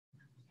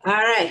All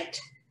right.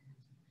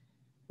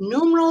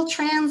 Numeral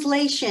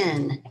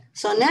translation.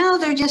 So now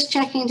they're just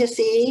checking to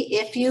see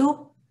if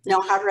you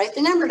know how to write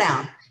the number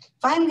down.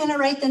 If I'm going to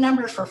write the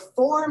number for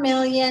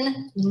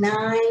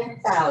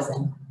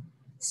 4,009,000.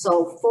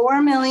 So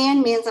 4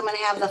 million means I'm going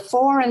to have the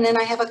 4 and then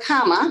I have a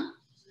comma.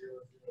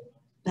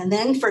 And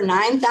then for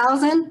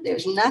 9,000,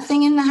 there's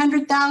nothing in the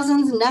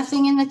 100,000s,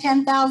 nothing in the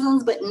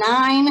 10,000s, but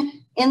 9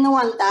 in the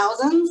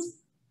 1,000s.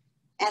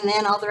 And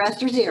then all the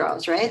rest are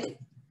zeros, right?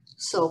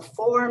 So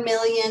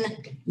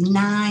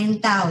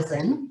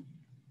 4,009,000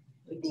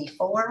 would be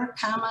 4,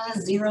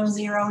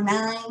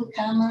 009,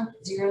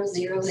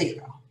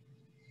 000.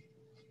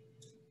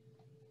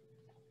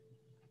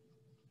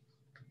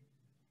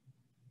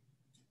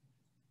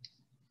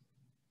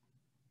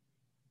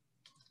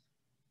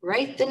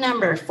 Write the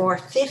number for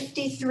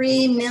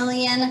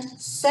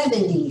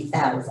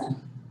 53,070,000.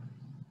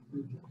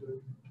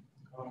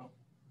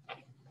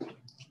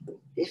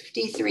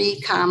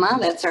 53 comma,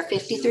 that's our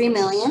 53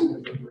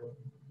 million.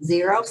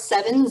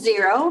 070,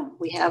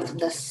 we have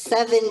the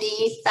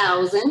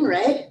 70,000,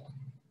 right?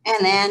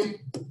 And then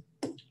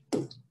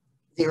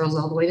zeros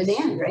all the way to the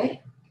end,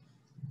 right?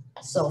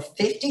 So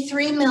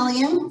 53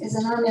 million is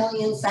in our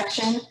million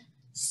section.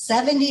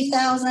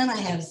 70,000, I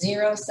have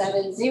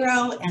 070,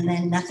 and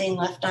then nothing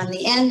left on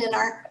the end in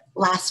our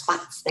last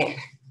spots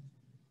there.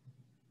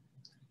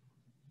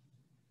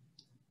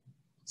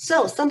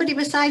 So somebody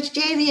besides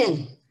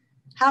Javian,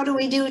 how do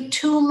we do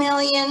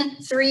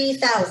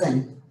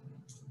 2,003,000?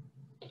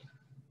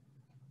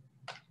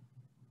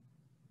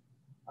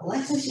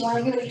 Alexis, you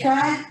want to give it a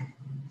try?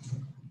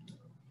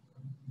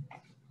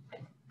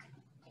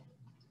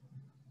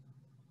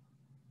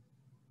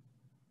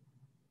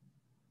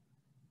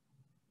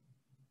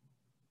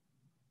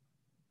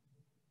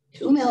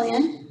 $2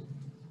 million.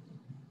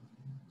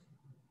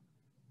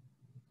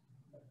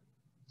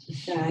 She's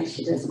shy,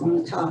 she doesn't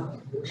want to talk.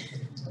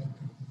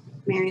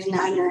 Mary's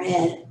nodding her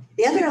head.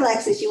 The other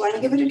Alexis, you want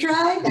to give it a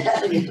try?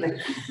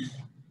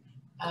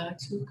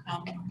 2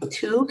 comma.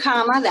 2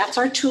 comma, that's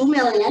our 2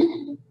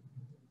 million.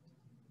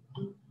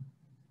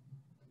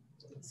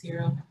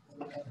 0,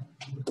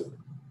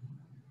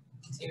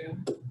 0,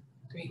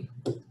 3.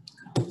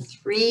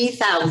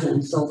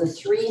 3,000. So the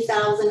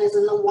 3,000 is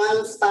in the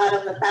one spot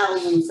of the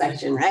 1,000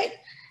 section, right?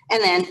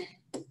 And then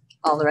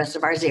all the rest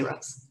of our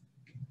zeros.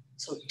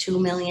 So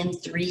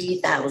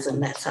 2,003,000.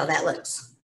 That's how that looks.